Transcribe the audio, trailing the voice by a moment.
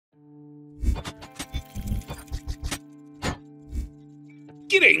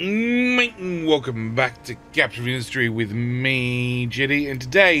G'day, mate, and welcome back to Capture Industry with me, Jetty, and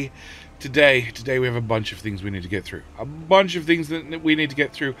today we have a bunch of things we need to get through. A bunch of things that we need to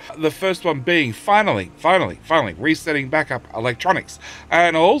get through. The first one being finally resetting back up electronics,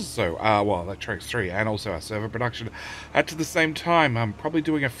 and also, electronics 3, and also our server production at the same time. I'm probably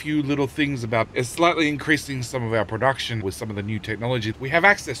doing a few little things about slightly increasing some of our production with some of the new technology we have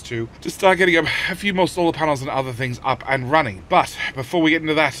access to start getting a few more solar panels and other things up and running. But before we get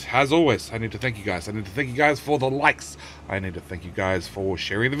into that, as always, I need to thank you guys. I need to thank you guys for the likes. I need to thank you guys for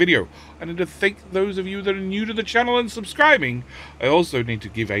sharing the video. I need to thank those of you that are new to the channel and subscribing. I also need to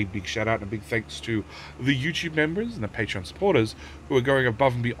give a big shout out and a big thanks to the YouTube members and the Patreon supporters who are going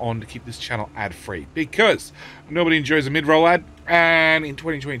above and beyond to keep this channel ad free, because nobody enjoys a mid-roll ad. And in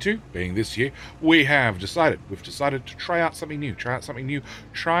 2022, being this year, we've decided to try out something new,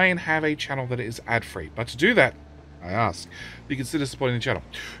 try and have a channel that is ad free. But to do that, I ask you consider supporting the channel.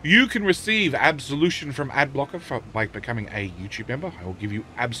 You can receive absolution from Adblocker by becoming a YouTube member. I will give you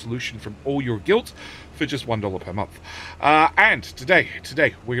absolution from all your guilt for just $1 per month. And today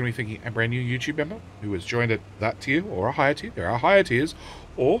we're going to be thinking a brand new YouTube member who has joined at that tier or a higher tier. There are higher tiers,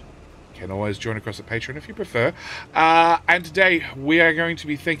 or can always join across at Patreon if you prefer. And today we are going to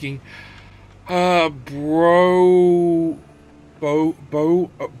be thinking Bo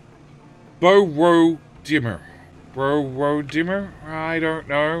Dimmer. Bro Dimmer? I don't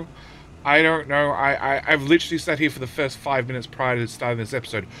know. I've literally sat here for the first 5 minutes prior to starting this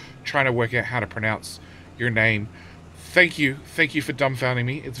episode trying to work out how to pronounce your name. Thank you for dumbfounding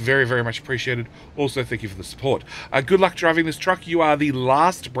me. It's very, very much appreciated. Also, thank you for the support. Good luck driving this truck. You are the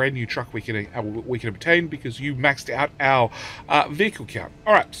last brand new truck we can obtain because you maxed out our vehicle count.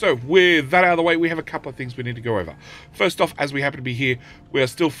 All right, so with that out of the way, we have a couple of things we need to go over. First off, as we happen to be here, we are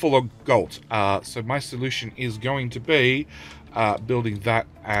still full of gold. So my solution is going to be building that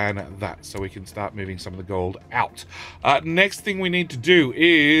and that, so we can start moving some of the gold out. Next thing we need to do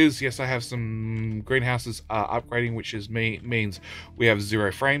is, yes, I have some greenhouses upgrading, which means we have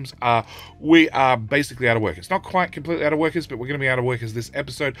 0 frames. We are basically out of workers. Not quite completely out of workers, but we're going to be out of workers this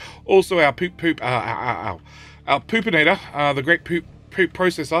episode. Also, our our poopinator, the great poop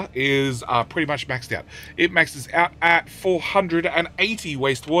processor, is pretty much maxed out. It maxes out at 480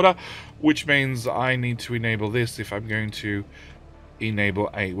 wastewater, which means I need to enable this if I'm going to enable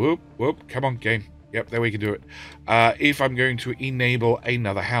a come on game. Yep, there we can do it. If I'm going to enable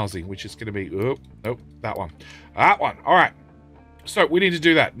another housing, which is going to be that one. All right, so we need to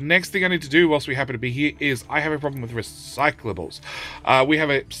do that. Next thing I need to do whilst we happen to be here is I have a problem with recyclables. We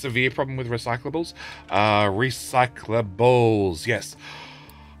have a severe problem with recyclables. Yes.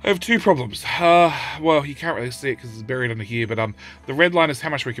 I have 2 problems. Well, you can't really see it because it's buried under here, but the red line is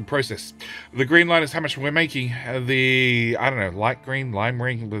how much we can process. The green line is how much we're making. The, I don't know, light green, lime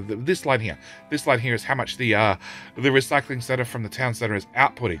green, this line here is how much the recycling center from the town center is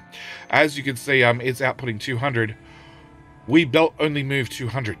outputting. As you can see, it's outputting 200. We belt only move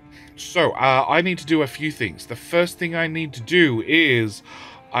 200. So, I need to do a few things. The first thing I need to do is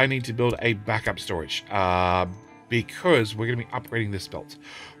I need to build a backup storage. Because we're going to be upgrading this belt.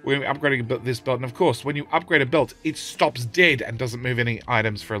 We're going to be upgrading this belt, and of course, when you upgrade a belt, it stops dead and doesn't move any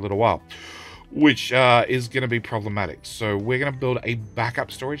items for a little while, which is going to be problematic. So we're going to build a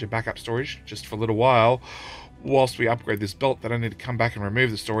backup storage, just for a little while, whilst we upgrade this belt. Then I need to come back and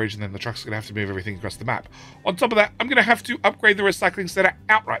remove the storage, and then the truck's going to have to move everything across the map. On top of that, I'm going to have to upgrade the recycling center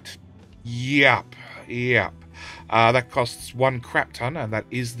outright. Yep. That costs 1 crap ton, and that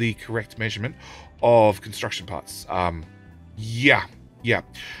is the correct measurement of construction parts. Come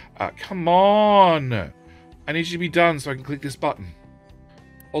on, I need you to be done so I can click this button.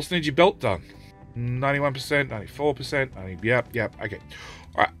 Also need your belt done. 91%, 94%, yep, okay.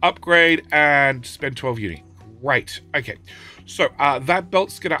 All right, upgrade and spend 12 uni. Great, okay. So that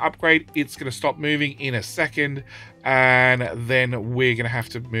belt's gonna upgrade. It's gonna stop moving in a second, and then we're gonna have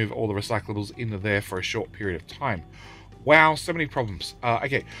to move all the recyclables into there for a short period of time. Wow, so many problems.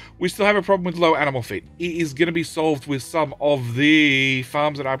 Okay, we still have a problem with low animal feed. It is going to be solved with some of the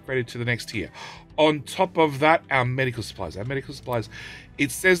farms that are upgraded to the next tier. On top of that, our medical supplies.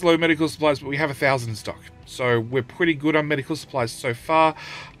 It says low medical supplies, but we have 1,000 in stock. So we're pretty good on medical supplies so far.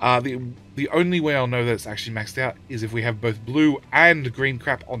 The only way I'll know that it's actually maxed out is if we have both blue and green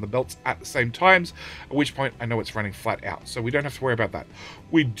crap on the belts at the same times, at which point I know it's running flat out. So we don't have to worry about that.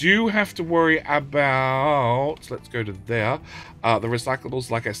 We do have to worry about, let's go to there, the recyclables.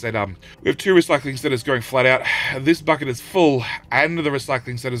 Like I said, we have 2 recycling centers going flat out. This bucket is full and the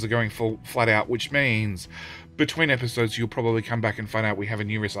recycling centers are going flat out, which means between episodes, you'll probably come back and find out we have a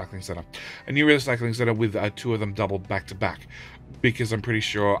new recycling center. A new recycling center with 2 of them doubled back to back. Because I'm pretty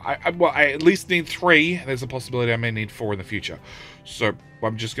sure, I at least need 3. There's a possibility I may need 4 in the future. So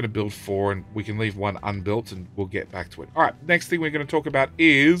I'm just going to build 4 and we can leave 1 unbuilt and we'll get back to it. All right, next thing we're going to talk about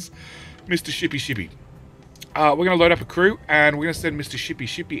is Mr. Shippy Shippy. We're going to load up a crew and we're going to send Mr. Shippy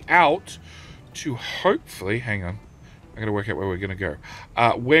Shippy out to hopefully, hang on, I'm going to work out where we're going to go.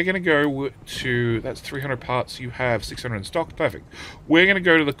 We're going to go to, that's 300 parts, you have 600 in stock, perfect. We're going to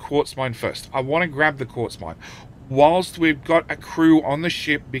go to the quartz mine first. I want to grab the quartz mine. Whilst we've got a crew on the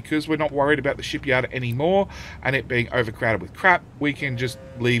ship, because we're not worried about the shipyard anymore and it being overcrowded with crap, we can just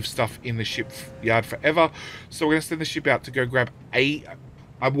leave stuff in the shipyard forever. So we're going to send the ship out to go grab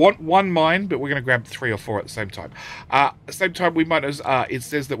I want 1 mine, but we're going to grab 3 or 4 at the same time. At the same time, we might as it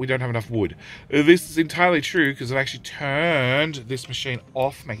says that we don't have enough wood. This is entirely true because I've actually turned this machine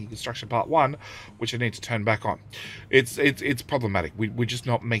off, making construction part 1, which I need to turn back on. It's problematic. We're just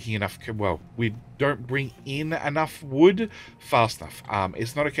not making enough. Well, we don't bring in enough wood fast enough.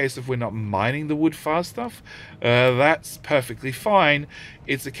 It's not a case of we're not mining the wood fast enough. That's perfectly fine.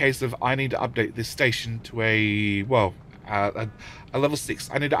 It's a case of I need to update this station to a level 6.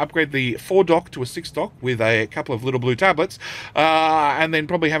 I need to upgrade the 4 dock to a 6 dock with a couple of little blue tablets, and then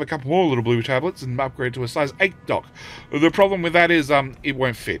probably have a couple more little blue tablets and upgrade to a size 8 dock. The problem with that is it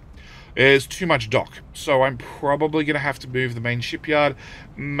won't fit. There's too much dock, so I'm probably going to have to move the main shipyard.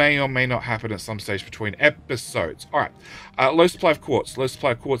 May or may not happen at some stage between episodes. Alright, low supply of quartz. Low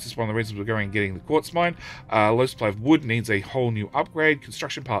supply of quartz is one of the reasons we're going and getting the quartz mine. Low supply of wood needs a whole new upgrade.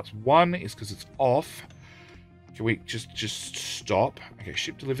 Construction parts 1 is because it's off. Can we just stop? Okay,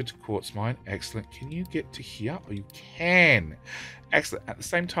 ship delivered to quartz mine. Excellent. Can you get to here? Oh, you can. Excellent. At the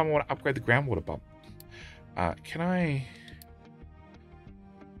same time, I want to upgrade the groundwater pump. Can I...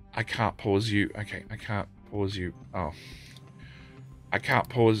 I can't pause you. Okay, I can't pause you. Oh. I can't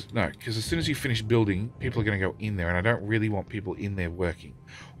pause... No, because as soon as you finish building, people are going to go in there, and I don't really want people in there working.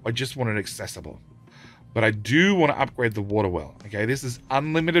 I just want it accessible. But I do want to upgrade the water well. Okay, this is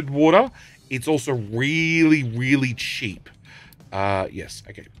unlimited water. It's also really, really cheap. Yes,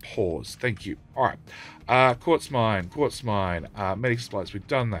 okay, pause. Thank you. All right. Quartz mine. Medical supplies, we've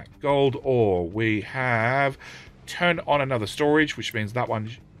done that. Gold ore, we have turned on another storage, which means that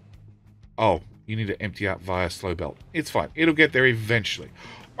one... Oh, you need to empty out via slow belt. It's fine. It'll get there eventually.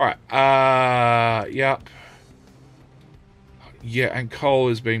 All right. Yep. Yeah, and coal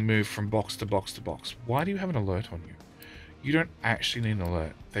is being moved from box to box to box. Why do you have an alert on you? You don't actually need an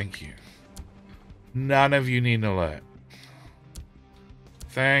alert. Thank you. None of you need an alert.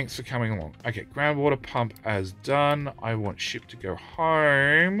 Thanks for coming along. Okay, groundwater pump as done. I want ship to go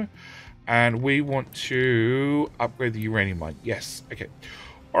home. And we want to upgrade the uranium mine. Yes, okay.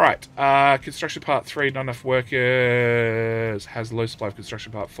 Alright, construction part 3, not enough workers. Has low supply of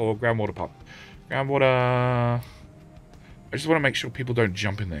construction part 4. Groundwater pump. Groundwater... I just want to make sure people don't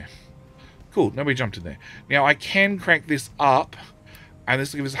jump in there. Cool, nobody jumped in there. Now, I can crank this up, and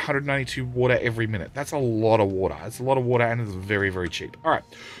this will give us 192 water every minute. That's a lot of water. It's a lot of water, and it's very, very cheap. All right,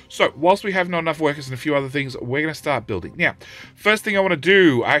 so whilst we have not enough workers and a few other things, we're going to start building. Now, first thing I want to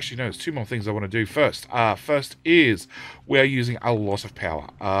do... Actually, no, there's 2 more things I want to do first. First is we're using a lot of power.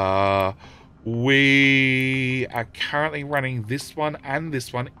 We are currently running this one and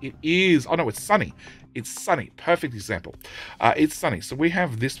this one. It is... Oh, no, it's sunny. It's sunny. Perfect example. It's sunny. So we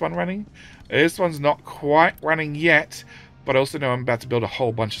have this one running. This one's not quite running yet, but I also know I'm about to build a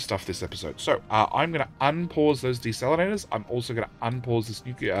whole bunch of stuff this episode. So I'm going to unpause those desalinators. I'm also going to unpause this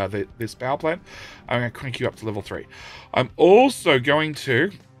nuclear, this power plant. I'm going to crank you up to level 3. I'm also going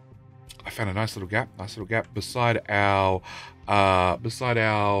to... I found a nice little gap beside our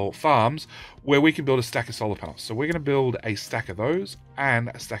farms where we can build a stack of solar panels. So we're going to build a stack of those and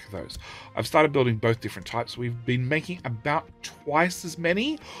a stack of those. I've started building both different types. We've been making about twice as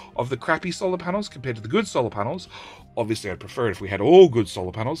many of the crappy solar panels compared to the good solar panels. Obviously, I'd prefer it if we had all good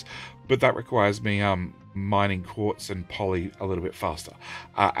solar panels, but that requires me mining quartz and poly a little bit faster.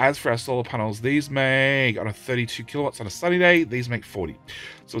 As for our solar panels, these make on a 32 kilowatts on a sunny day. These make 40,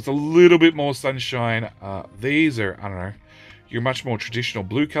 so it's a little bit more sunshine. These are, I don't know, your much more traditional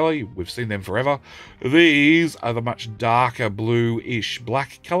blue color. We've seen them forever. These are the much darker bluish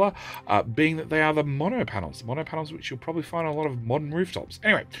black color, being that they are the mono panels which you'll probably find on a lot of modern rooftops.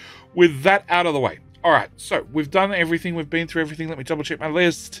 Anyway, with that out of the way. All right, so we've done everything. We've been through everything. Let me double check my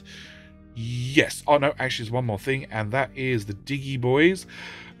list. Yes. Oh, no, actually, there's one more thing, and that is the Diggy Boys.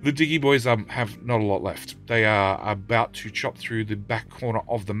 The Diggy Boys have not a lot left. They are about to chop through the back corner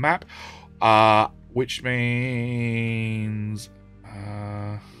of the map, which means...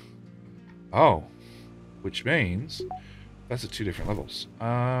 oh. which means that's at 2 different levels.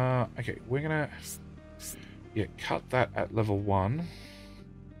 Okay, we're gonna cut that at level 1,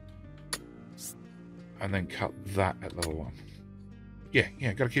 and then cut that at level 1. Yeah,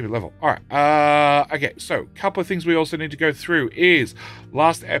 gotta keep it level. Alright, okay, so a couple of things we also need to go through is,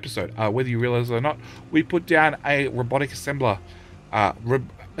 last episode, whether you realize it or not, we put down a robotic assembler,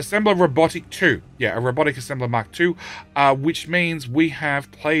 Assembler Robotic 2. Yeah, a Robotic Assembler Mark II, which means we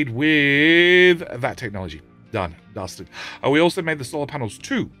have played with that technology. Done, dusted. We also made the solar panels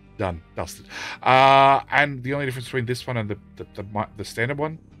 2. Done, dusted. And the only difference between this one and the standard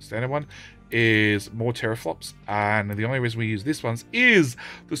one is more teraflops. And the only reason we use this ones is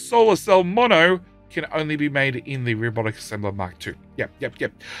the solar cell mono can only be made in the Robotic Assembler Mark II. Yep.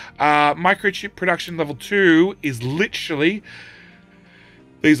 Microchip production level 2 is literally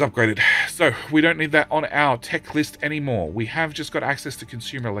these upgraded. So we don't need that on our tech list anymore. We have just got access to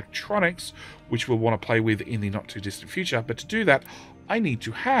consumer electronics, which we'll want to play with in the not too distant future. But to do that, I need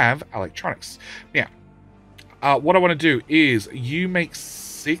to have electronics. Now, what I want to do is you make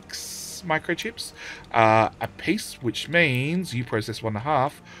 6 microchips a piece, which means you process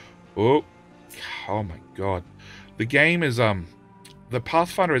 1.5. Oh my god. The game is, the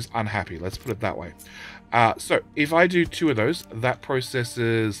Pathfinder is unhappy, let's put it that way. So if I do 2 of those, that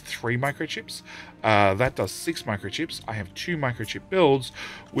processes 3 microchips. That does 6 microchips. I have 2 microchip builds,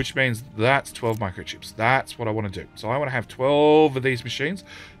 which means that's 12 microchips. That's what I want to do. So I want to have 12 of these machines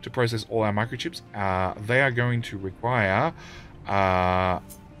to process all our microchips. They are going to require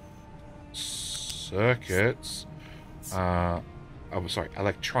circuits.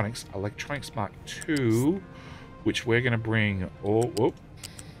 Electronics Mark II, which we're going to bring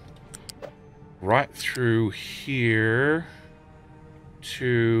right through here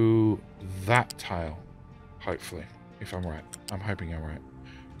to that tile, hopefully, if I'm right. I'm hoping I'm right.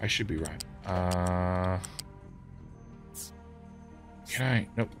 I should be right. Okay,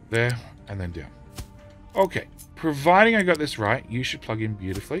 nope, there, and then down. Okay, providing I got this right, you should plug in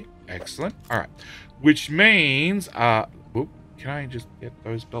beautifully. Excellent. All right, which means, can I just get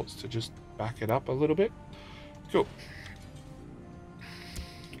those belts to just back it up a little bit? Cool.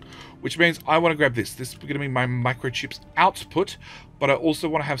 Which means I want to grab this. This is going to be my microchips output, but I also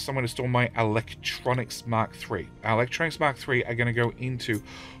want to have somewhere to store my electronics Mark III. Our electronics Mark III are going to go into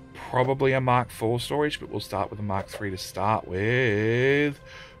probably a Mark IV storage, but we'll start with a Mark III to start with,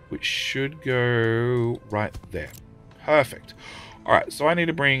 which should go right there. Perfect. All right, so I need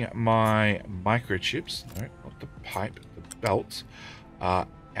to bring my microchips, no, not the pipe, the belt,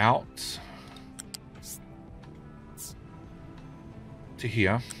 out to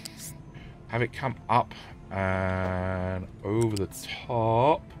here. Have it come up and over the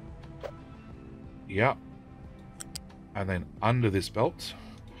top. Yep. And then under this belt.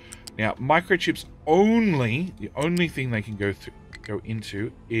 Now, microchips only, the only thing they can go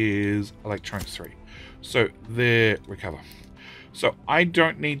into is electronics 3. So they're recover. So I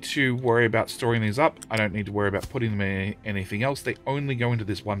don't need to worry about storing these up. I don't need to worry about putting them in anything else. They only go into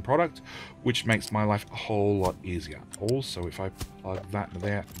this one product, which makes my life a whole lot easier. Also, if I plug that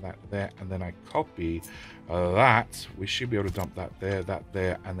there, and then I copy that, we should be able to dump that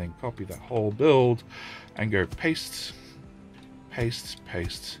there, and then copy that whole build and go paste, paste,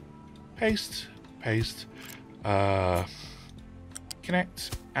 paste, paste, paste,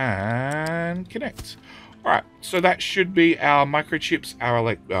 connect, and connect. Alright, so that should be our microchips, our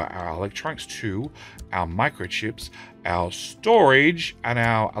electronics 2, our microchips, our storage, and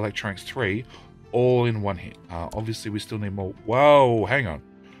our electronics 3, all in one hit. Obviously, we still need more. Whoa, hang on.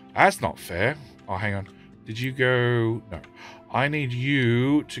 That's not fair. Oh, hang on. Did you go? No. I need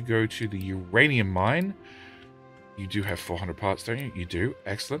you to go to the uranium mine. You do have 400 parts, don't you? You do.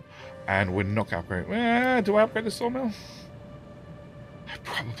 Excellent. And we're not going to upgrade. Do I upgrade the sawmill? I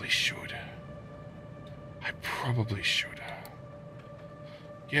probably should.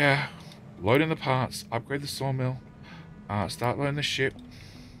 Yeah, load in the parts, upgrade the sawmill, start loading the ship.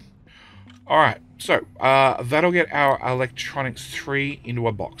 Alright, so that'll get our electronics 3 into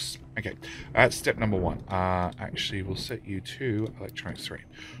a box. Okay, that's step number 1. Actually, we'll set you to electronics 3.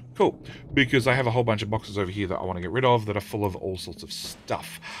 Cool, because I have a whole bunch of boxes over here that I want to get rid of that are full of all sorts of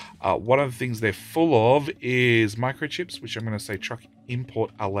stuff. One of the things they're full of is microchips, which I'm going to say truck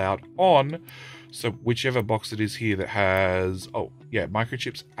import allowed on. So whichever box it is here that has,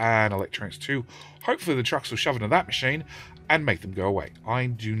 microchips and electronics 2, hopefully the trucks will shove into that machine and make them go away. I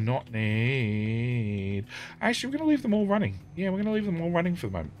do not need... Actually, we're going to leave them all running. Yeah, we're going to leave them all running for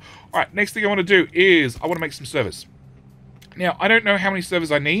the moment. All right, next thing I want to do is I want to make some servers. Now, I don't know how many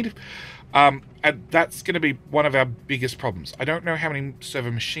servers I need. And that's going to be one of our biggest problems. I don't know how many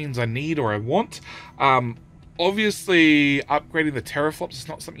server machines I need or I want. Obviously, upgrading the teraflops is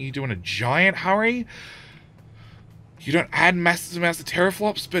not something you do in a giant hurry. You don't add massive amounts of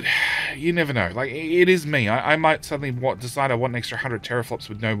teraflops, but you never know. Like, it is me. I might suddenly decide I want an extra 100 teraflops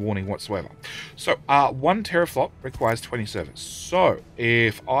with no warning whatsoever. So, 1 teraflop requires 20 servers. So,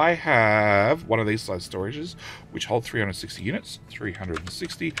 if I have one of these size storages, which hold 360 units,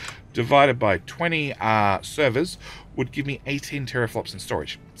 360 divided by 20 servers would give me 18 teraflops in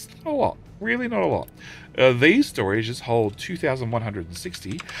storage. It's not a lot. Really not a lot. These storages hold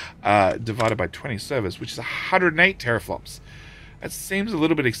 2,160 divided by 20 servers, which is 108 teraflops. That seems a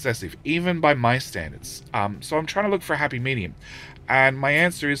little bit excessive, even by my standards. So I'm trying to look for a happy medium. And my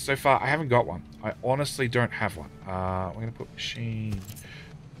answer is, so far, I haven't got one. I honestly don't have one. We're going to put machine,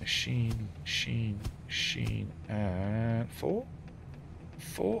 and 4.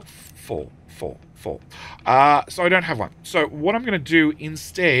 So I don't have one. So what I'm going to do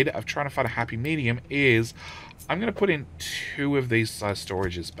instead of trying to find a happy medium is I'm going to put in 2 of these size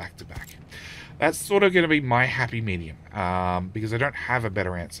storages back to back. That's sort of going to be my happy medium because I don't have a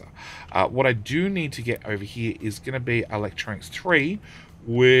better answer. What I do need to get over here is going to be electronics 3,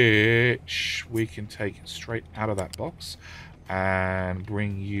 which we can take straight out of that box and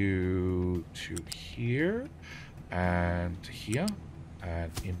bring you to here and to here.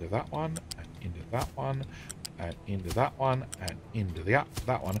 And into that one, and into that one, and into that one, and into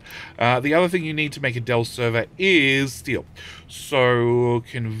that one. The other thing you need to make a Dell server is steel. So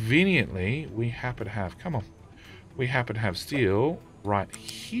conveniently, we happen to have, we happen to have steel right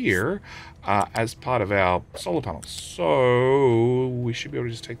here as part of our solar panels. So we should be able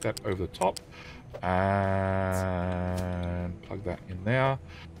to just take that over the top and plug that in there,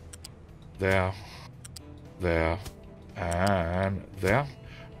 and there,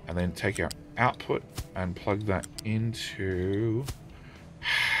 and then take our output and plug that into...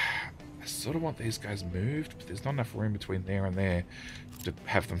 I sort of want these guys moved, but there's not enough room between there and there to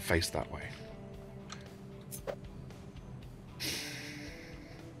have them face that way.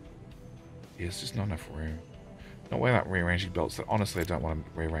 Yeah, it's just not enough room. Not without rearranging belts. That honestly I don't want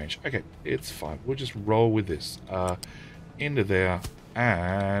to rearrange. Okay, it's fine. We'll just roll with this. Into there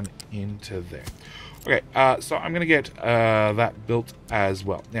and into there. Okay, so I'm going to get that built as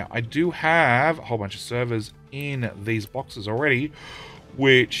well. Now, I do have a whole bunch of servers in these boxes already,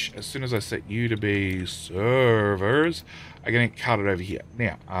 which, as soon as I set you to be servers, I'm going to cut it over here.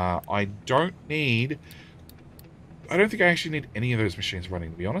 Now, I don't think I actually need any of those machines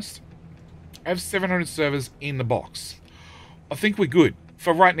running, to be honest. I have 700 servers in the box. I think we're good,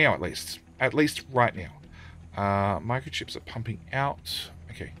 for right now at least. At least right now. Microchips are pumping out.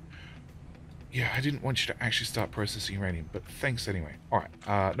 Okay. Yeah, I didn't want you to actually start processing uranium, but thanks anyway. Alright,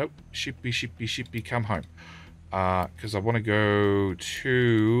 nope. Shippy, come home. Because I want to go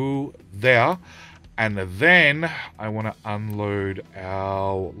to there, and then I want to unload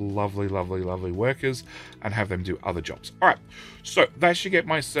our lovely workers and have them do other jobs. Alright, so that should get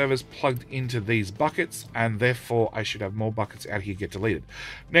my servers plugged into these buckets, and therefore I should have more buckets out here get deleted.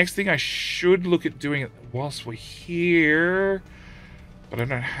 Next thing I should look at doing it whilst we're here... but I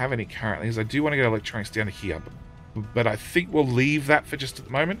don't have any currently, because I do want to get electronics down to here. But I think we'll leave that for just at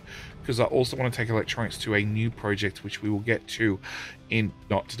the moment, because I also want to take electronics to a new project, which we will get to in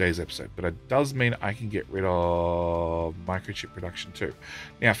not today's episode. But it does mean I can get rid of microchip production too.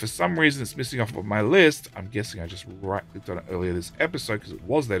 Now, for some reason, it's missing off of my list. I'm guessing I just right-clicked on it earlier this episode, because it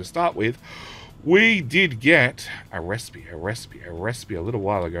was there to start with. We did get a recipe a little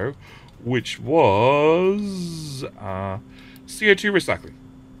while ago, which was... CO2 recycling.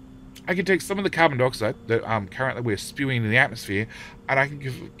 I can take some of the carbon dioxide that currently we're spewing in the atmosphere, and I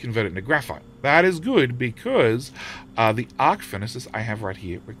can convert it into graphite. That is good because the arc furnaces I have right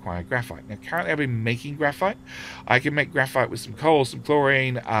here require graphite. Now, currently I've been making graphite. I can make graphite with some coal, some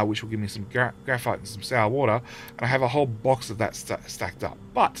chlorine, which will give me some graphite and some sour water, and I have a whole box of that stacked up.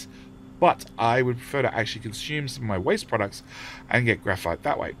 But I would prefer to actually consume some of my waste products and get graphite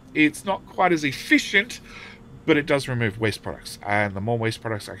that way. It's not quite as efficient, but it does remove waste products, and the more waste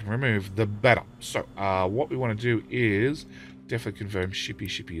products I can remove, the better. So what we want to do is definitely confirm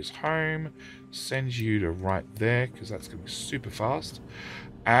Shippy is home, send you to right there, because that's going to be super fast,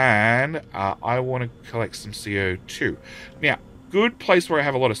 and I want to collect some CO2. Now, good place where I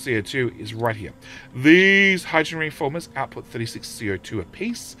have a lot of CO2 is right here. These hydrogen reformers output 36 CO2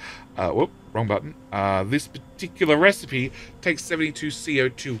 apiece. Whoop, wrong button. This particular recipe takes 72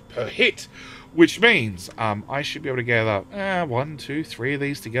 CO2 per hit, which means I should be able to gather 1, 2, 3 of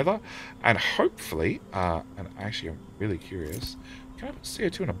these together, and hopefully, and actually I'm really curious, Can I put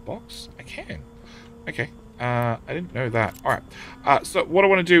CO2 in a box? I can. Okay. I didn't know that. All right. So what I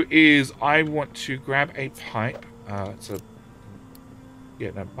want to do is I want to grab a pipe. It's a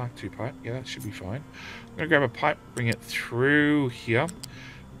no, Mark II pipe. Yeah, that should be fine. I'm gonna grab a pipe, bring it through here.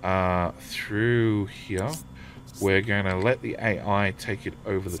 Through here. We're gonna let the AI take it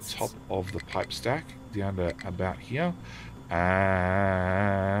over the top of the pipe stack down to about here,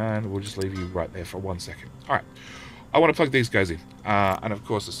 and we'll just leave you right there for 1 second. All right. I want to plug these guys in, and of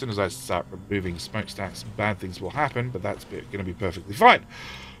course, as soon as I start removing smokestacks, bad things will happen. But that's going to be perfectly fine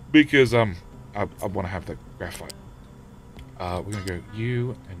because I want to have the graphite. We're going to go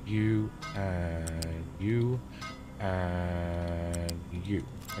you and you and you and you.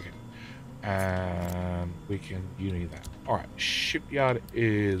 Okay, and we can uni that. All right, shipyard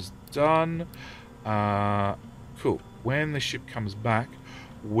is done. Cool. When the ship comes back,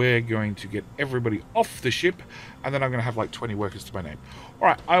 we're going to get everybody off the ship, and then I'm going to have like 20 workers to my name. All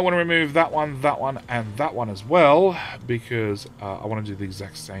right, I want to remove that one, and that one as well, because I want to do the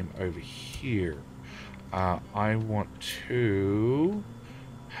exact same over here. I want to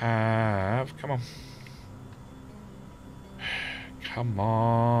have... Come on. Come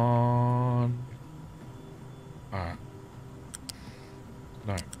on. All right.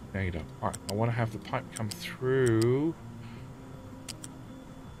 No, you don't. All right, I want to have the pipe come through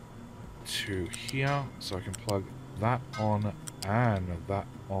to here, so I can plug that on, and that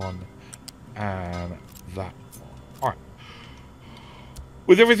on, and that on. Alright.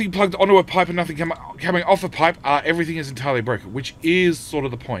 With everything plugged onto a pipe and nothing coming off a pipe, everything is entirely broken, which is sort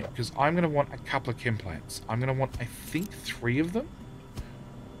of the point, because I'm going to want a couple of chem plants. I'm going to want, I think, 3 of them.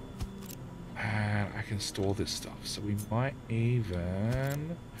 And I can store this stuff. So we might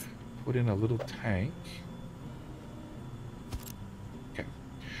even put in a little tank.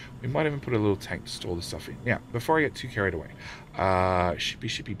 We might even put a little tank to store the stuff in. Now, before I get too carried away,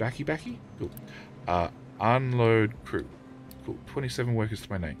 shippy, backy. Cool. Unload crew. Cool. 27 workers to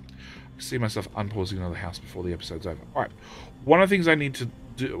my name. I see myself unpausing another house before the episode's over. All right. One of the things I need to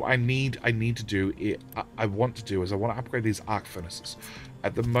do, I want to upgrade these arc furnaces.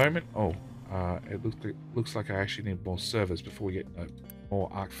 At the moment, it looks like I actually need more servers before we get more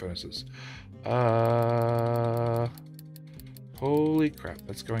arc furnaces. Holy crap,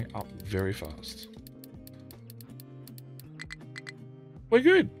 that's going up very fast. We're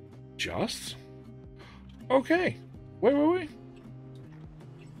good. Just? Okay. Wait.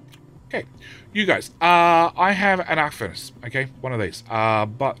 Okay. You guys, I have an arc furnace, okay? One of these.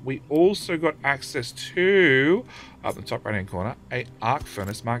 But we also got access to, up in the top right-hand corner, a arc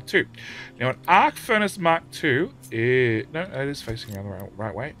furnace Mark II. Now, an arc furnace Mark II is... No, it is facing around the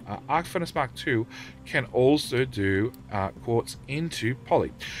right way. Arc furnace Mark II can also do quartz into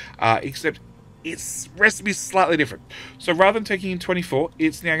poly. Except its recipe is slightly different. So rather than taking in 24,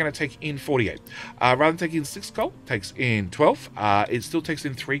 it's now going to take in 48. Rather than taking in 6 gold, it takes in 12. It still takes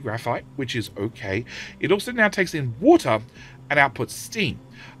in 3 graphite, which is okay. It also now takes in water and outputs steam.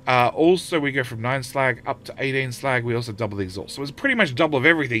 Also, we go from 9 slag up to 18 slag. We also double the exhaust. So it's pretty much double of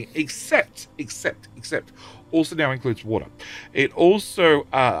everything, except also now includes water. It also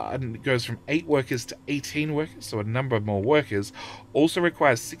goes from 8 workers to 18 workers, so a number of more workers. Also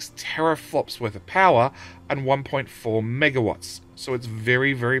requires 6 teraflops worth of power and 1.4 megawatts. So it's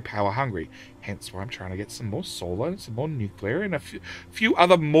very, very power hungry. Hence why I'm trying to get some more solar and some more nuclear and a few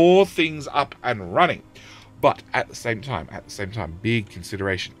other more things up and running. But at the same time, big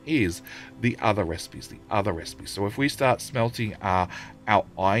consideration is the other recipes, So if we start smelting our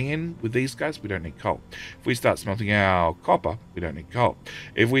iron with these guys, we don't need coal. If we start smelting our copper, we don't need coal.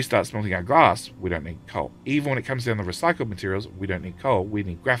 If we start smelting our glass, we don't need coal. Even when it comes down to recycled materials, we don't need coal, we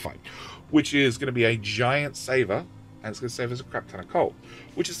need graphite, which is going to be a giant saver. And it's going to save us a crap ton of coal,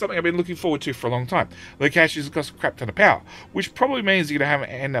 which is something I've been looking forward to for a long time. The cash is cost a crap ton of power, which probably means you're going to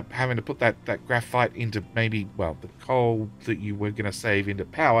end up having to put that graphite into maybe, well, the coal that you were going to save into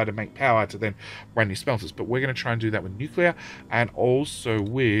power to make power to then run your smelters. But we're going to try and do that with nuclear and also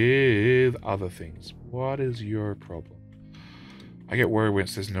with other things. What is your problem? I get worried when it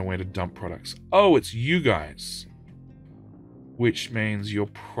says nowhere to dump products. Oh, it's you guys. Which means you're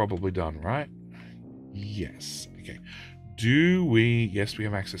probably done, right? Yes. Okay. Yes, we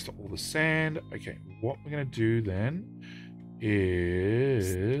have access to all the sand. Okay, what we're going to do then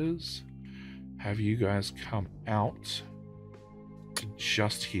is have you guys come out to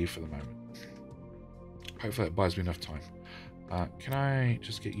just here for the moment. Hopefully that buys me enough time. Can I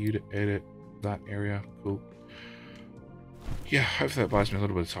just get you to edit that area? Cool. Yeah, hopefully that buys me a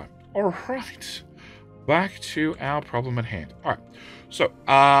little bit of time. All right. back to our problem at hand. All right. So,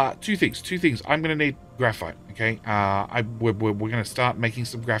 two things. I'm going to need graphite, okay? We're going to start making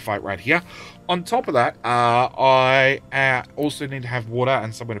some graphite right here. On top of that, I also need to have water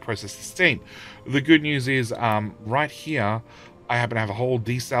and somewhere to process the steam. The good news is, right here, I happen to have a whole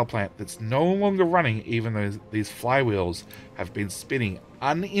desal plant that's no longer running, even though these flywheels have been spinning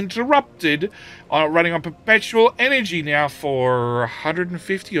uninterrupted, running on perpetual energy now for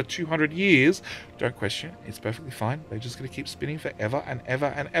 150 or 200 years. Don't question it. It's perfectly fine. They're just going to keep spinning forever and ever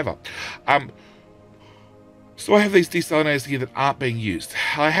and ever. So I have these desalinators here that aren't being used.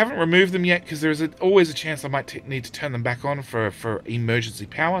 I haven't removed them yet because there's always a chance I might need to turn them back on for emergency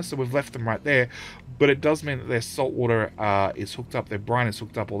power. So we've left them right there. But it does mean that their salt water is hooked up, their brine is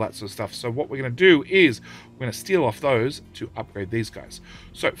hooked up, all that sort of stuff. So what we're going to do is we're going to steal off those to upgrade these guys.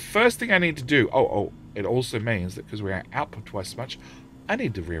 So first thing I need to do, it also means that because we're output twice as much, I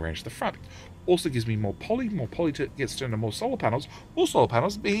need to rearrange the front. Also gives me more poly gets turned into more solar panels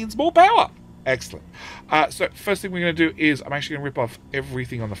means more power. Excellent. So first thing we're going to do is I'm actually going to rip off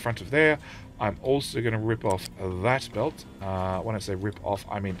everything on the front of there. I'm also going to rip off that belt. When I say rip off,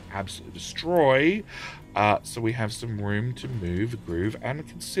 I mean absolutely destroy. So we have some room to move, groove, and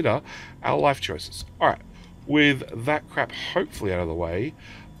consider our life choices. All right. With that crap hopefully out of the way,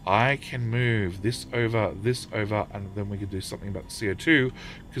 I can move this over, and then we can do something about the CO2,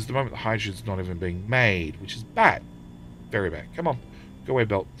 because at the moment the hydrogen's not even being made, which is bad. Very bad. Come on. Go away,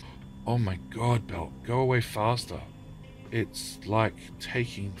 belt. Oh my god, belt. Go away faster. It's like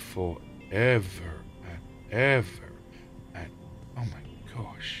taking forever and ever. And oh my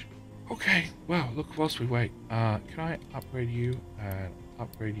gosh. Okay, well, look, whilst we wait, can I upgrade you and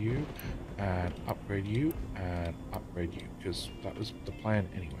upgrade you and upgrade you and upgrade you? Because that was the plan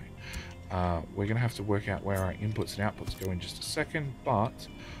anyway. We're going to have to work out where our inputs and outputs go in just a second, but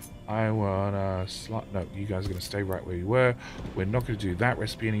I want to no, you guys are going to stay right where you were. We're not going to do that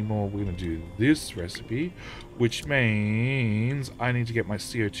recipe anymore. We're going to do this recipe, which means I need to get my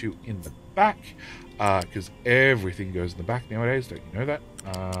CO2 in the back, because everything goes in the back nowadays. Don't you know that?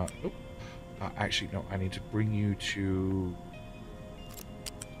 Nope. Actually, no, I need to bring you to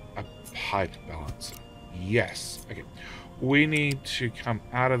a pipe balancer. Yes. Okay. We need to come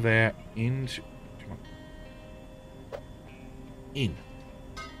out of there into... Come on. In.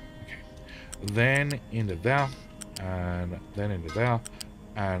 Then into there, and then into there,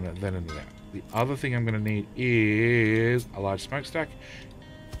 and then into there. The other thing I'm going to need is a large smokestack.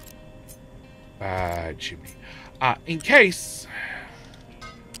 Bad chimney. In case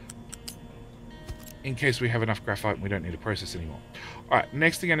we have enough graphite and we don't need to process anymore. Alright,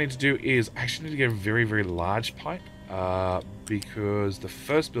 next thing I need to do is I actually need to get a very, very large pipe. Because the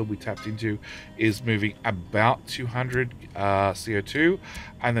first build we tapped into is moving about 200 CO2,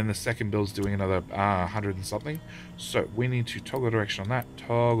 and then the second build's doing another 100 and something. So we need to toggle the direction on that,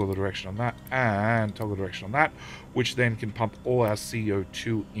 toggle the direction on that, and toggle the direction on that, which then can pump all our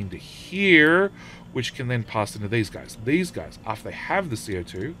CO2 into here, which can then pass into these guys. These guys, after they have the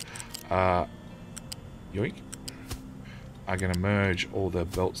CO2, yoink, are going to merge all the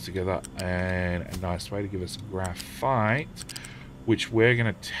belts together in a nice way to give us graphite, which we're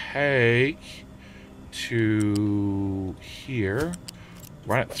going to take to here,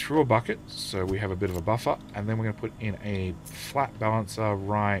 run it through a bucket so we have a bit of a buffer, and then we're going to put in a flat balancer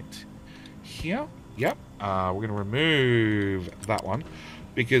right here. Yep. We're going to remove that one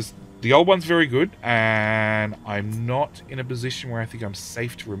because the old one's very good, and I'm not in a position where I think I'm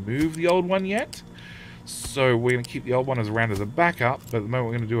safe to remove the old one yet. So we're going to keep the old one as around as a backup, but at the moment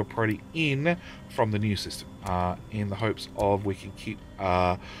we're going to do a prody in from the new system, in the hopes of we can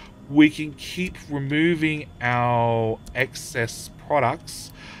keep removing our excess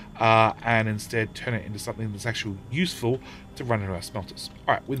products, and instead turn it into something that's actually useful to run into our smelters.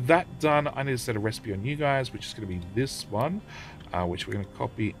 Alright, with that done, I need to set a recipe on you guys, which is going to be this one, which we're going to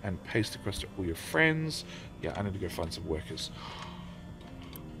copy and paste across to all your friends. Yeah, I need to go find some workers.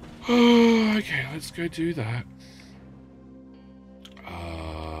 Okay, let's go do that.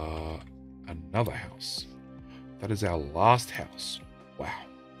 Another house. That is our last house. Wow.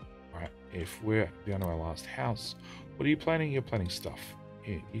 Alright, if we're down to our last house, what are you planning? You're planning stuff.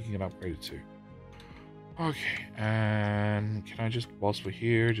 Here, you can get upgraded too. Okay, and can I just, whilst we're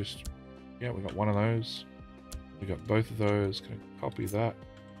here, just, yeah, we got one of those. We got both of those. Can I copy that?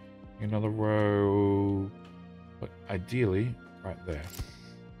 Another row, but ideally, right there.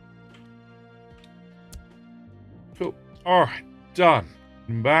 Cool. Alright, done.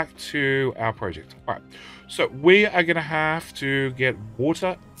 Back to our project. Alright, so we are going to have to get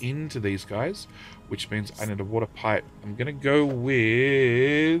water into these guys, which means I need a water pipe. I'm going to go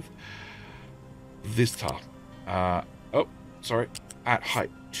with this tile. Oh, sorry, at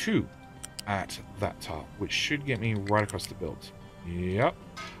height 2 at that tile, which should get me right across the build. Yep.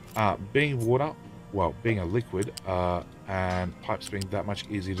 Being water, well, being a liquid, and pipes being that much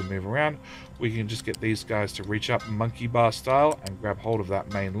easier to move around, we can just get these guys to reach up monkey bar style and grab hold of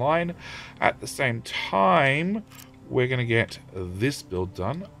that main line. At the same time, we're going to get this build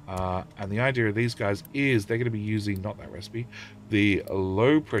done, and the idea of these guys is they're going to be using, not that recipe, the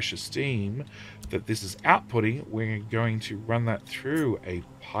low pressure steam that this is outputting. We're going to run that through a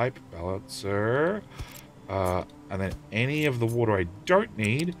pipe balancer, and then any of the water I don't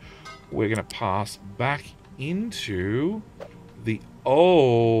need, we're going to pass back into the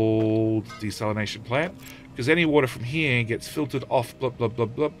old desalination plant, because any water from here gets filtered off, blub, blub,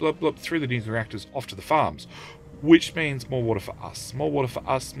 blub, blub, blub, blub, through the nuclear reactors off to the farms, which means more water for us. More water for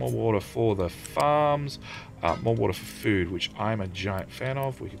us, more water for the farms, more water for food, which I'm a giant fan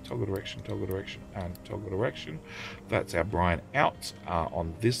of. We can toggle direction, and toggle direction. That's our brine out.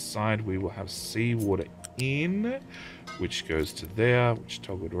 On this side, we will have seawater in, which goes to there, which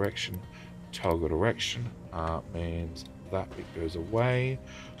toggle direction means that bit goes away.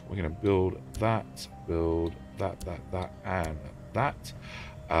 We're going to build that, and that.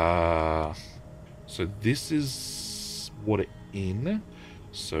 So this is water in.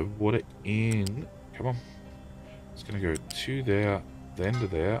 So water in, come on. It's going to go to there, then to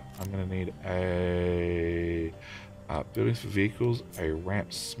there. I'm going to need a buildings for vehicles, a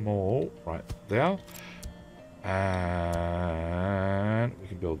ramp small right there. And we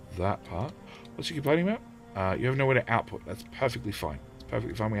can build that part. What's you complaining about? You have nowhere to output. That's perfectly fine. It's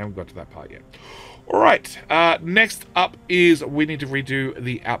perfectly fine. We haven't got to that part yet. Alright, next up is we need to redo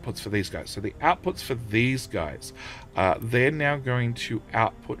the outputs for these guys. So the outputs for these guys, they're now going to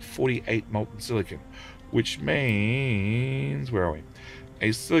output 48 molten silicon, which means, where are we?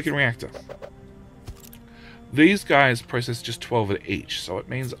 A silicon reactor. These guys process just 12 of each, so it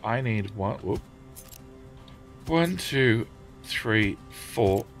means I need 1, 2, 3,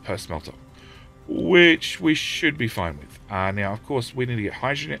 4 per smelter, which we should be fine with. Now, of course, we need to get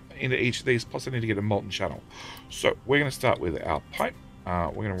hydrogen into each of these, plus I need to get a molten channel. So we're going to start with our pipe.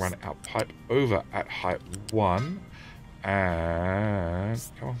 We're going to run our pipe over at height 1, and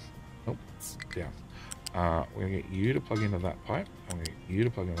come on, nope, down. We're going to get you to plug into that pipe. I'm going to get you to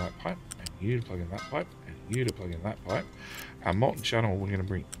plug in that pipe, and you to plug in that pipe, and you to plug in that pipe. Our molten channel we're going to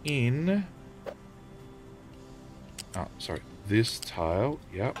bring in. Sorry, this tile.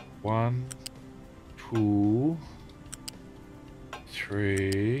 Yep, 1, 2,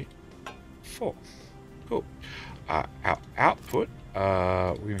 3, 4. Cool. Our output,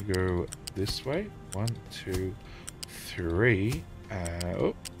 we're going to go this way. 1, 2, 3,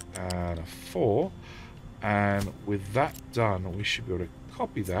 and a 4. And with that done, we should be able to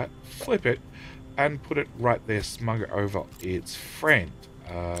copy that, flip it, and put it right there, smug it over its friend.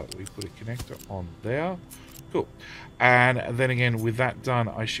 We put a connector on there. Cool. And then again, with that done,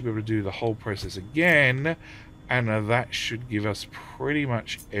 I should be able to do the whole process again, and that should give us pretty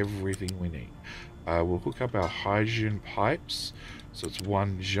much everything we need. We'll hook up our hydrogen pipes, so it's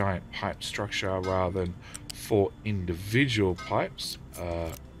one giant pipe structure rather than 4 individual pipes.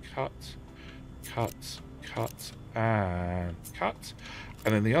 Cut, and cut.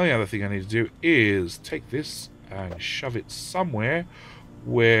 And then the only other thing I need to do is take this and shove it somewhere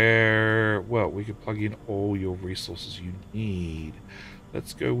where, well, we could plug in all your resources you need.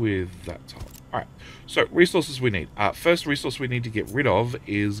 Let's go with that tile. Alright, so resources we need. First resource we need to get rid of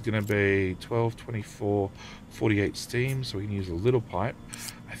is going to be 12, 24, 48 steam, so we can use a little pipe.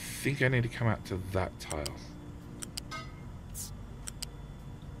 I think I need to come out to that tile.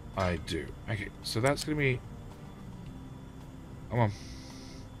 I do. Okay, so that's going to be... Come on.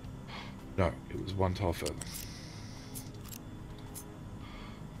 No, it was one tile further.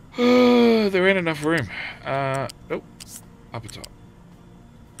 There ain't enough room. Nope. Upper top.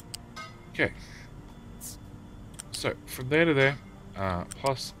 Okay. So, from there to there,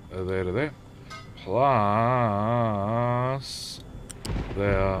 plus there to there, plus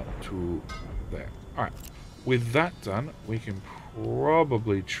there to there. Alright. With that done, we can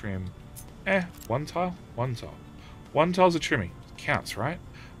probably trim... one tile? One tile. One tile's a trimming. Counts, right?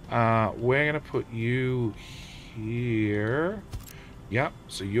 We're going to put you here. Yep,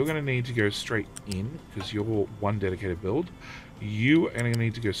 so you're going to need to go straight in because you're one dedicated build. You are going to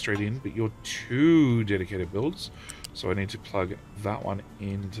need to go straight in, but you're 2 dedicated builds. So I need to plug that one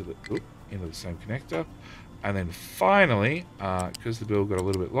into the same connector. And then finally, because the build got a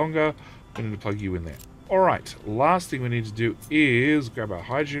little bit longer, we need to plug you in there. Alright, last thing we need to do is grab our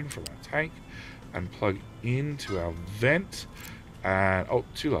hydrogen from our tank and plug into our vent. And, oh,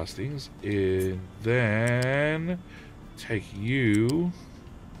 two last things. And then take you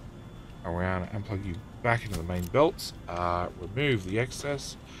around and plug you back into the main belt. Remove the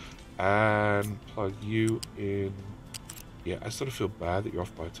excess and plug you in. Yeah, I sort of feel bad that you're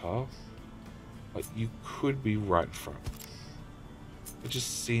off by a tile. Like, you could be right in front. It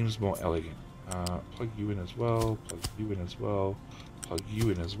just seems more elegant. Plug you in as well, plug you in as well, plug you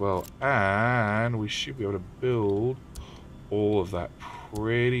in as well, and we should be able to build all of that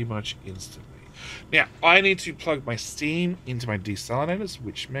pretty much instantly. Now, I need to plug my steam into my desalinators,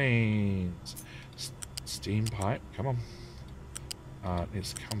 which means steam pipe, come on.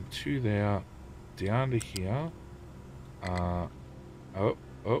 Needs to come to there, down to here. Oh,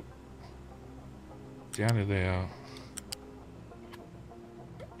 down to there.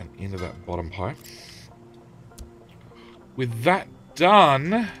 And into that bottom pipe. With that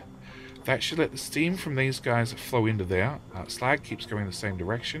done, that should let the steam from these guys flow into there. Slag keeps going the same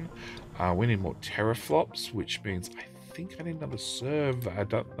direction. We need more teraflops, which means I think I need another server,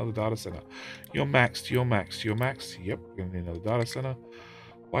 another data center. You're maxed, you're maxed, you're maxed. Yep, we're going to need another data center.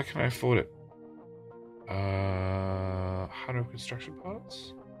 Why can't I afford it? 100 construction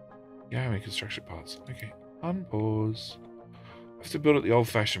parts? Yeah, how many construction parts? Okay, unpause. I have to build it the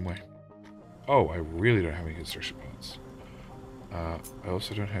old-fashioned way. Oh, I really don't have any construction parts. I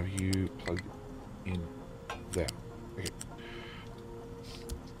also don't have you plugged in there. Okay.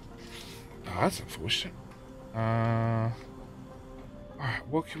 Oh, that's unfortunate. Alright,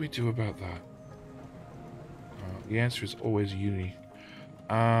 what can we do about that? The answer is always uni.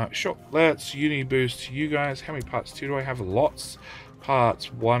 Sure, let's uni boost you guys. How many parts 2 do I have? Lots.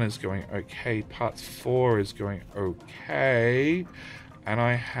 Parts 1 is going okay. Parts 4 is going okay. And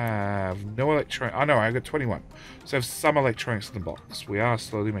I have no electronics. Oh no, I got 21. So I have some electronics in the box. We are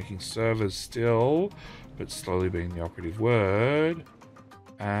slowly making servers still, but slowly being the operative word.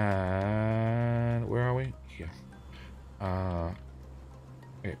 And where are we? Here.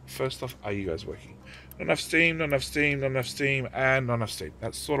 Okay, first off, are you guys working? Not enough steam, not enough steam, not enough steam, and not enough steam.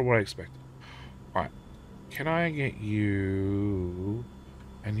 That's sort of what I expected. Alright. Can I get you...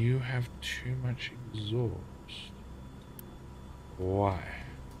 And you have too much exhaust. Why?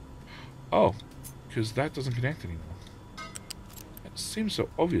 Oh, because that doesn't connect anymore. It seems so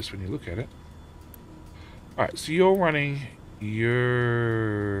obvious when you look at it. Alright, so you're running.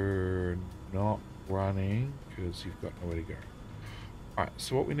 You're not running because you've got nowhere to go. Alright,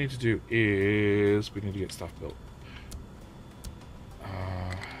 so what we need to do is we need to get stuff built.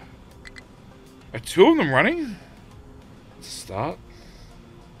 Are two of them running? Let's start.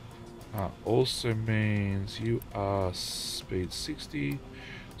 Also means you are speed 60,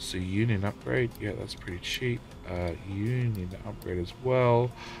 so you need an upgrade. Yeah, that's pretty cheap. You need an upgrade as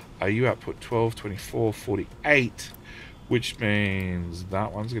well. You output 12, 24, 48, which means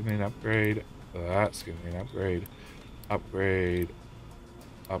that one's going to need an upgrade. That's going to need an upgrade. Upgrade.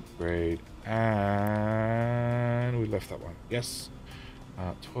 Upgrade. And we left that one. Yes.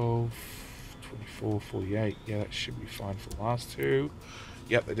 12, 24, 48. Yeah, that should be fine for the last two.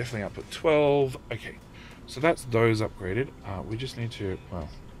 Yep, they definitely output 12. Okay, so that's those upgraded. We just need to, well,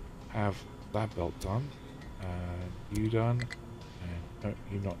 have that belt done. And you done. And no,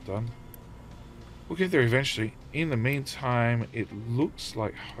 you're not done. We'll get there eventually. In the meantime, it looks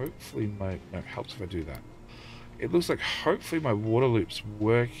like hopefully my... No, it helps if I do that. It looks like hopefully my water loop's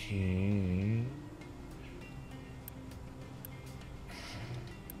working.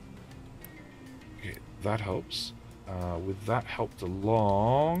 Okay, that helps. With that helped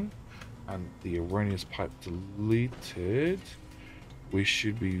along and the erroneous pipe deleted, we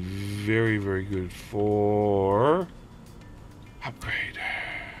should be very, very good for upgrade.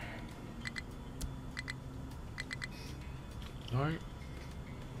 No.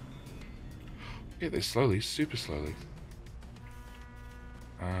 Get there slowly, super slowly.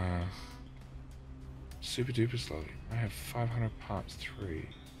 Super duper slowly. I have 500 parts 3.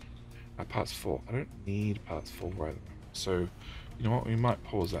 Parts 4. I don't need parts 4 right at the moment. So, you know what? We might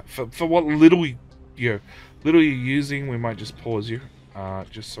pause that. For what little you're using, we might just pause you.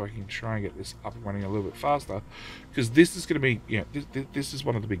 Just so I can try and get this up and running a little bit faster. Because this is going to be, this is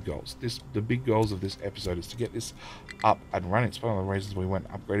one of the big goals. The big goals of this episode is to get this up and running. It's one of the reasons we went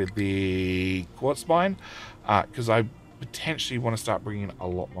and upgraded the quartz mine. Because I potentially want to start bringing in a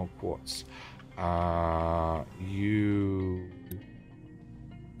lot more quartz. You...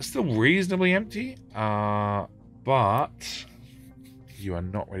 Still reasonably empty, but you are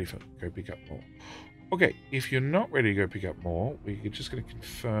not ready for go pick up more. Okay, if you're not ready to go pick up more, we're just going to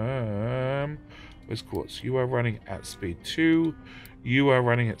confirm. Where's quartz? You are running at speed 2. You are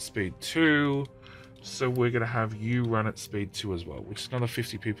running at speed 2. So we're going to have you run at speed 2 as well, which is another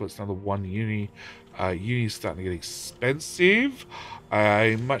 50 people. It's another 1 uni. Uni is starting to get expensive.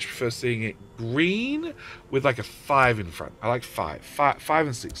 I much prefer seeing it green with like a 5 in front. I like 5. 5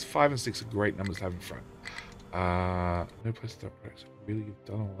 and 6. 5 and 6 are great numbers to have in front. No place to upgrade. Really, you've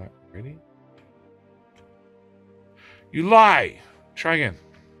done all that already? You lie! Try again.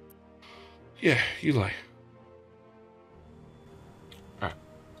 Yeah, you lie. Alright.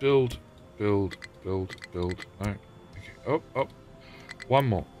 Build. No. Okay. Oh. One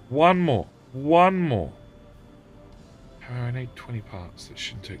more. However, I need 20 parts. That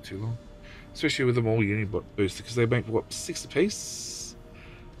shouldn't take too long. Especially with them all unibot boosted, because they make, what, 6 apiece?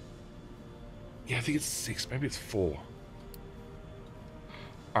 Yeah, I think it's 6. Maybe it's 4.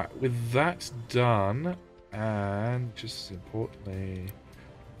 Alright, with that done, and just as importantly,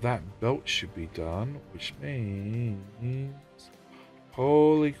 that belt should be done, which means...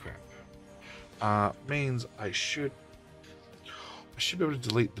 Holy crap. Means I should be able to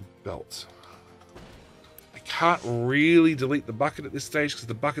delete the belt. I can't really delete the bucket at this stage because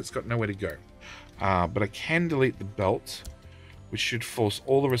the bucket's got nowhere to go. But I can delete the belt, which should force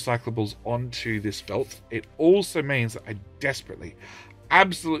all the recyclables onto this belt. It also means that I desperately,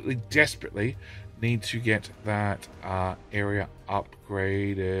 absolutely desperately need to get that area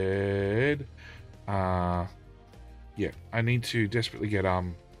upgraded. Yeah, I need to desperately get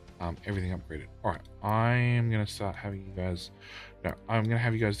everything upgraded. All right, I am going to start having you guys... No, I'm going to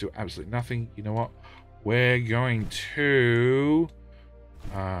have you guys do absolutely nothing. You know what? We're going to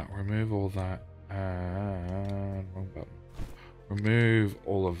remove all that. And wrong button. Remove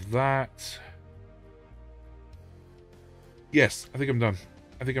all of that. Yes, I think I'm done.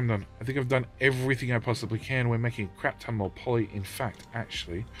 I think I've done everything I possibly can. We're making a crap ton more poly. In fact,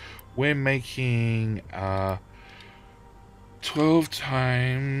 actually, we're making 12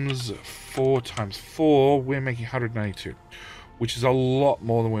 times 4 times 4. We're making 192, which is a lot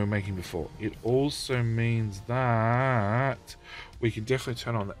more than we were making before. It also means that we can definitely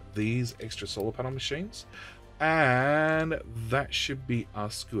turn on these extra solar panel machines, and that should be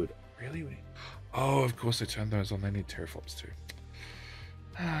us good. Really? Oh, of course I turned those on. They need teraflops too.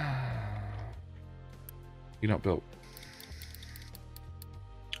 You're not built.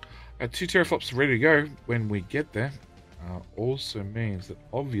 2 teraflops ready to go when we get there. Also means that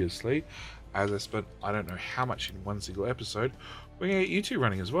obviously, as I spent I don't know how much in one single episode, we're going to get you two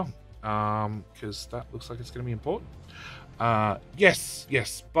running as well. Because that looks like it's going to be important. Yes,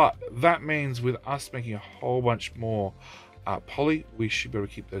 but that means with us making a whole bunch more poly, we should be able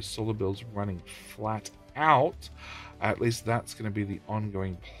to keep those solar builds running flat out. At least that's going to be the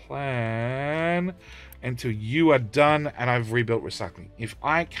ongoing plan until you are done and I've rebuilt recycling. If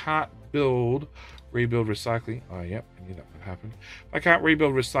I can't rebuild recycling, oh yep, I knew that would happen. If I can't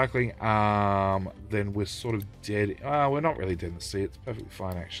rebuild recycling, then we're sort of dead. We're not really dead in the sea. It's perfectly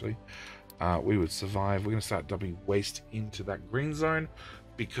fine actually. We would survive. We're going to start dumping waste into that green zone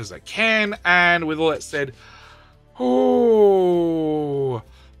because I can. And with all that said,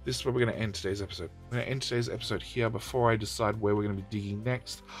 this is where we're going to end today's episode. I'm going to end today's episode here before I decide where we're going to be digging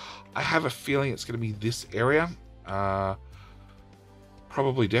next. I have a feeling it's going to be this area.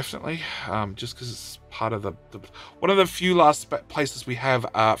 Probably, definitely. Just because it's part of the one of the few last places we have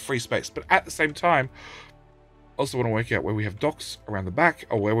free space. But at the same time, also want to work out where we have docks around the back,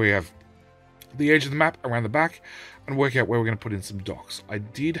 or where we have the edge of the map around the back, and work out where we're going to put in some docks. I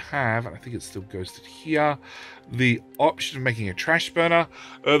did have, and I think it's still ghosted here, the option of making a trash burner.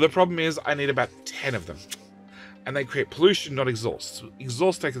 The problem is I need about 10 of them. And they create pollution, not exhaust.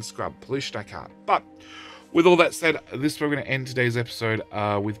 Exhaust I can scrub, pollution I can't. But with all that said, this is where we're going to end today's episode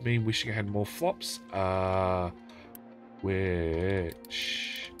with me wishing I had more flops.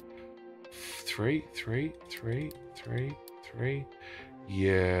 Which... 3.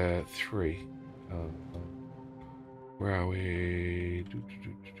 Yeah, 3. Where are we?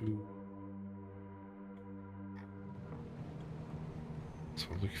 That's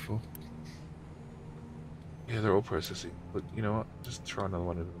what I'm looking for. Yeah, they're all processing. But you know what? Just throw another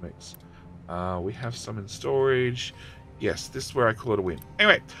one into the mix. We have some in storage. Yes, this is where I call it a win.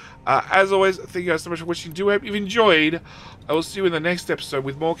 Anyway, as always, thank you guys so much for watching. Do hope you've enjoyed. I will see you in the next episode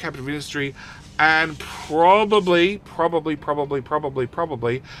with more Captive Industry and probably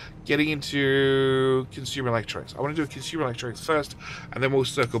getting into consumer electronics. I want to do consumer electronics first, and then we'll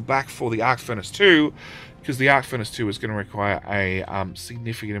circle back for the Arc Furnace 2, because the Arc Furnace 2 is going to require a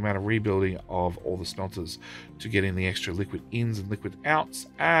significant amount of rebuilding of all the smelters to get in the extra liquid ins and liquid outs.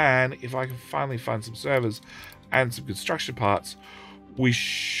 And if I can finally find some servers and some construction parts, we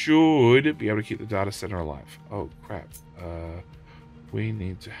should be able to keep the data center alive. Oh crap. we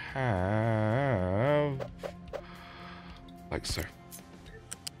need to have like so.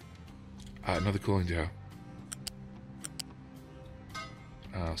 Another cooling tower.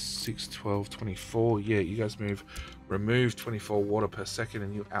 6, 12, 24. Yeah, you guys remove 24 water per second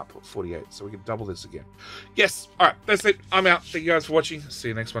and you output 48. So we can double this again. Yes. All right. That's it. I'm out. Thank you guys for watching. See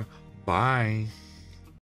you next one. Bye.